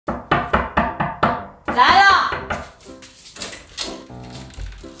来了，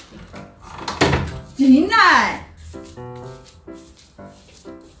进来。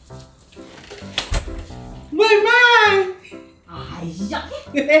妹妹，哎呀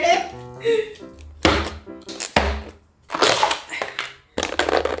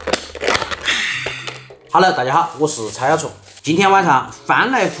，Hello， 大家好，我是超小厨。今天晚上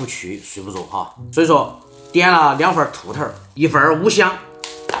翻来覆去睡不着哈，所以说点了2份兔头，一份五香，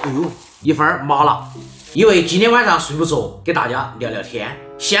一份麻辣。因为今天晚上睡不着，给大家聊聊天，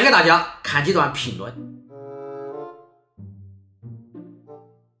先给大家看几段评论。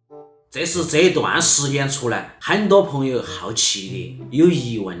这是这段时间出来，很多朋友好奇的、有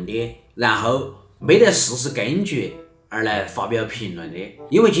疑问的，然后没得事实根据而来发表评论的。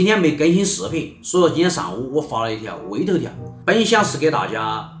因为今天没更新视频，所以说今天上午我发了一条微头条，本想是给大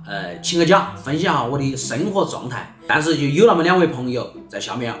家请个假，分享下我的生活状态，但是就有那么2位朋友在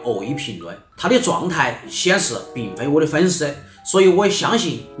下面恶意评论，他的状态显示并非我的粉丝，所以我相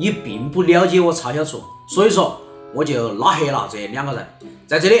信你并不了解我超小厨，所以说我就拉黑了这2个人，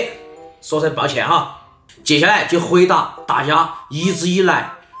在这里说声抱歉哈。接下来就回答大家一直以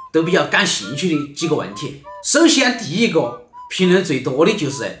来都比较感兴趣的几个问题。首先第一个评论最多的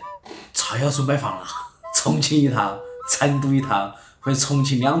就是超小厨买房了，重庆一套，成都一套，或者重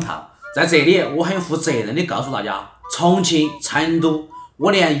庆2套。在这里我很负责任的告诉大家，重庆、成都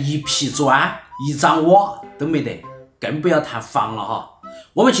我连一皮砖、一张瓦都没得，更不要谈房了哈。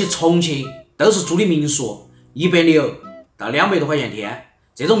我们去重庆都是租的民宿，160到200多块钱天。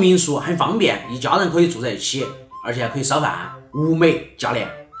这种民宿很方便，一家人可以住在一起，而且还可以烧饭，物美价廉。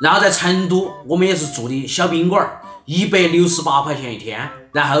然后在成都，我们也是住的小宾馆，168块钱一天。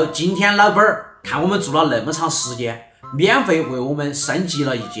然后今天老板看我们住了那么长时间，免费为我们升级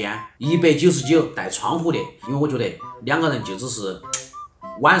了一间199带窗户的，因为我觉得2个人就只是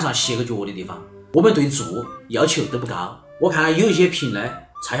晚上歇个脚的地方。我们对住要求都不高。我看有一些评论，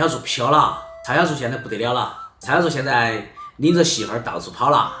超小厨飘了，超小厨现在不得了了，超小厨现在领着媳妇儿到处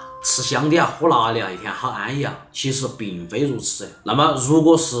跑了，吃香的啊，喝辣的啊，一天好安逸啊。其实并非如此。那么如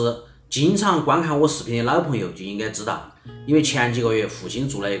果是经常观看我视频的老朋友就应该知道，因为前几个月父亲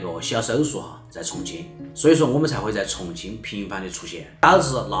做了一个小手术哈，在重庆，所以说我们才会在重庆频繁的出现，导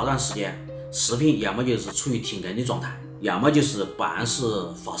致那段时间视频要么就是处于停更的状态，要么就是不按时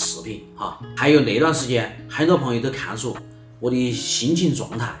发视频哈。还有那段时间很多朋友都看出我的心情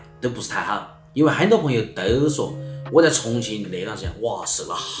状态都不是太好，因为很多朋友都说我在重庆那段时间哇瘦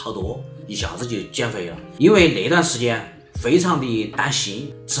了好多，一下子就减肥了。因为那段时间非常的担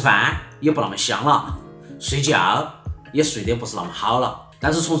心，吃饭也不那么香了，睡觉也睡得不是那么好了。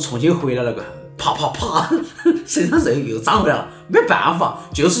但是从重庆回来了过后，啪啪啪，身上肉又长回来了，没办法，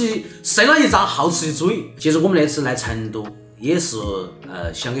就是生了一张好吃的嘴。其实我们那次来成都也是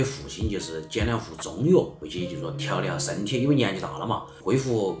想给父亲就是减2副中药回去，就是说调疗身体，因为年纪大了嘛，恢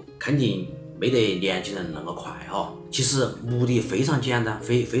复肯定没得年轻人那么快哈。其实目的非常简单，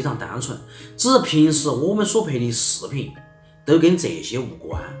非常单纯，只是平时我们所拍的视频都跟这些无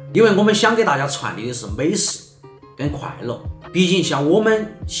关，因为我们想给大家传递的是美食跟快乐。毕竟像我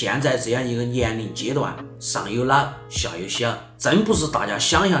们现在这样一个年龄阶段，上有老下有小，真不是大家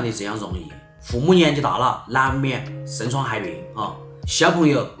想象的这样容易。父母年纪大了，难免生疮害病啊，小朋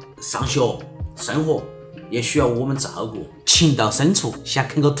友上学生活也需要我们照顾，情到深处想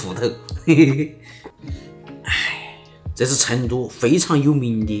啃个兔头。哎，这是成都非常有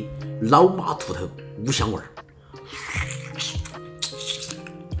名的老马兔头，五香味儿，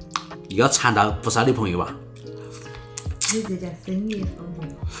又要馋到不少的朋友吧？你这叫深夜放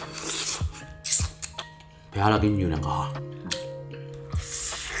毒。不要了，给你留2个哈。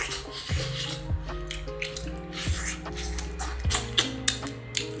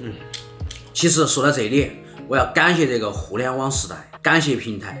其实说到这里，我要感谢这个互联网时代，感谢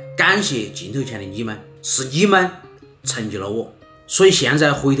平台，感谢镜头前的你们，是你们成就了我。所以现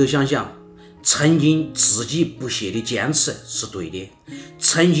在回头想想，曾经自己不懈的坚持是对的，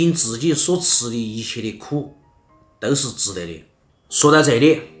曾经自己所吃的一切的苦都是值得的。说到这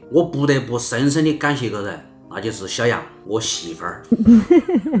里，我不得不深深的感谢一个人，那就是小杨，我媳妇儿。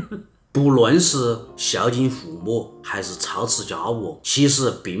不论是孝敬父母还是操持家务，其实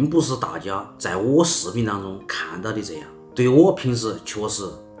并不是大家在我视频当中看到的这样。对我平时确实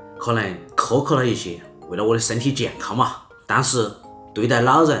可能苛刻了一些，为了我的身体健康嘛，但是对待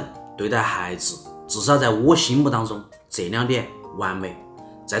老人对待孩子，至少在我心目当中这2点完美。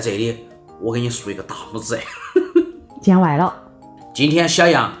在这里我给你竖一个大拇指。见外了。今天小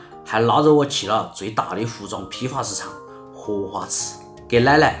杨还拉着我去了最大的服装批发市场荷花池，给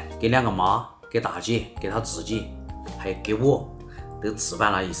奶奶给2个妈给大姐给他自己还给我都置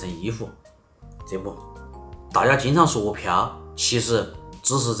办了一身衣服。这不，大家经常说我飘，其实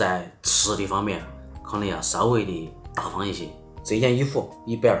只是在吃的方面可能要稍微的大方一些。这件衣服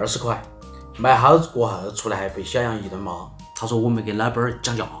120块，买好过后出来还被小杨一顿骂，他说我没给老板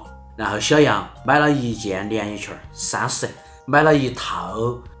讲价。然后小杨买了一件连衣裙30，买了一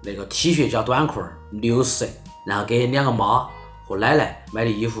套那个 T 恤加短裤60，然后给2个妈和奶奶买的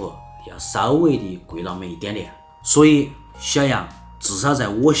衣服要稍微的贵了那么一点点。所以小杨至少在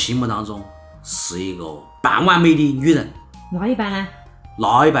我心目当中是一个半完美的女人。那一半呢？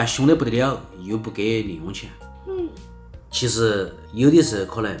那一半凶得不得了，又不给零用钱。其实有的时候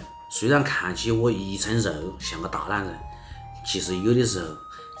可能虽然看起我一身肉像个大男人，其实有的时候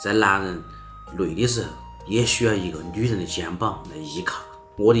在男人累的时候也需要一个女人的肩膀来依靠。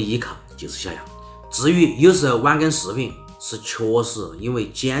我的依靠就是小杨。至于有时候晚更视频是确实因为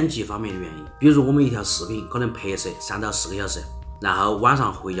剪辑方面的原因，比如我们一条视频可能拍摄3到4个小时，然后晚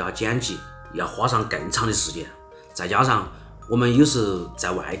上回家剪辑要花上更长的时间，再加上我们有时候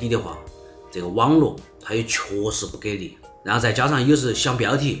在外地的话，这个网络它也确实不给力，然后再加上有时想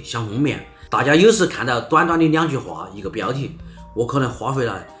标题想封面，大家有时看到短短的2句话一个标题，我可能花费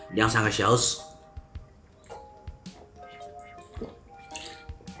了2-3个小时。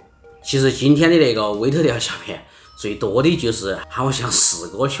其实今天的那个微头条下面最多的就是喊我向4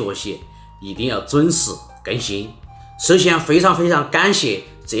哥学习，一定要准时更新。首先非常感谢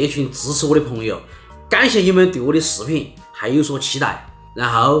这群支持我的朋友，感谢你们对我的视频还有所期待。然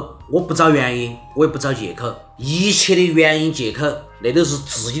后我不找原因，我也不找借口，一切的原因借口那都是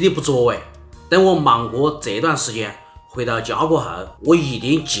自己的不作为。等我忙过这段时间回到家过后，我一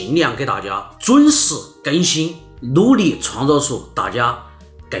定尽量给大家准时更新，努力创造出大家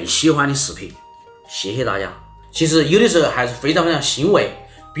更喜欢的视频。谢谢大家。其实有的时候还是非常欣慰，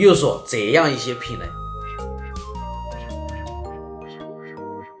比如说这样一些评论，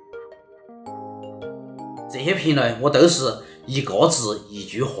这些评论我都是一个字一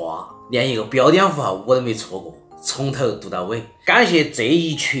句话，连一个标点符号我都没错过，从头读到尾。感谢这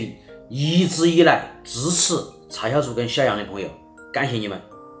一群一直以来支持超小厨跟小杨的朋友，感谢你们。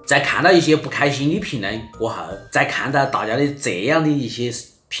在看到一些不开心的评论过后，再看到大家的这样的一些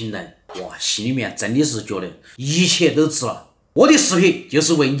评论，哇，心里面真的是觉得一切都值了。我的视频就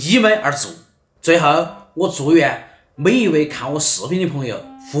是为你们而做。最后，我祝愿每一位看我视频的朋友，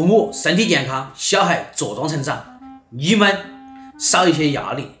父母身体健康，小孩茁壮成长，你们少一些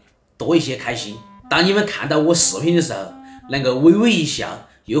压力，多一些开心。当你们看到我视频的时候，能够微微一笑，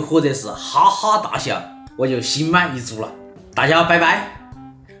又或者是哈哈大笑，我就心满意足了。大家拜拜。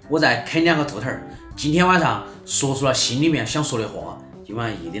我再啃2个兔头，今天晚上说出了心里面想说的话，今晚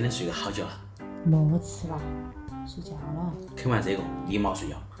一定能睡个好觉了。莫吃了，睡觉了。啃完这个立马睡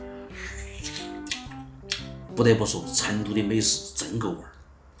觉。不得不说，成都的美食真够味儿。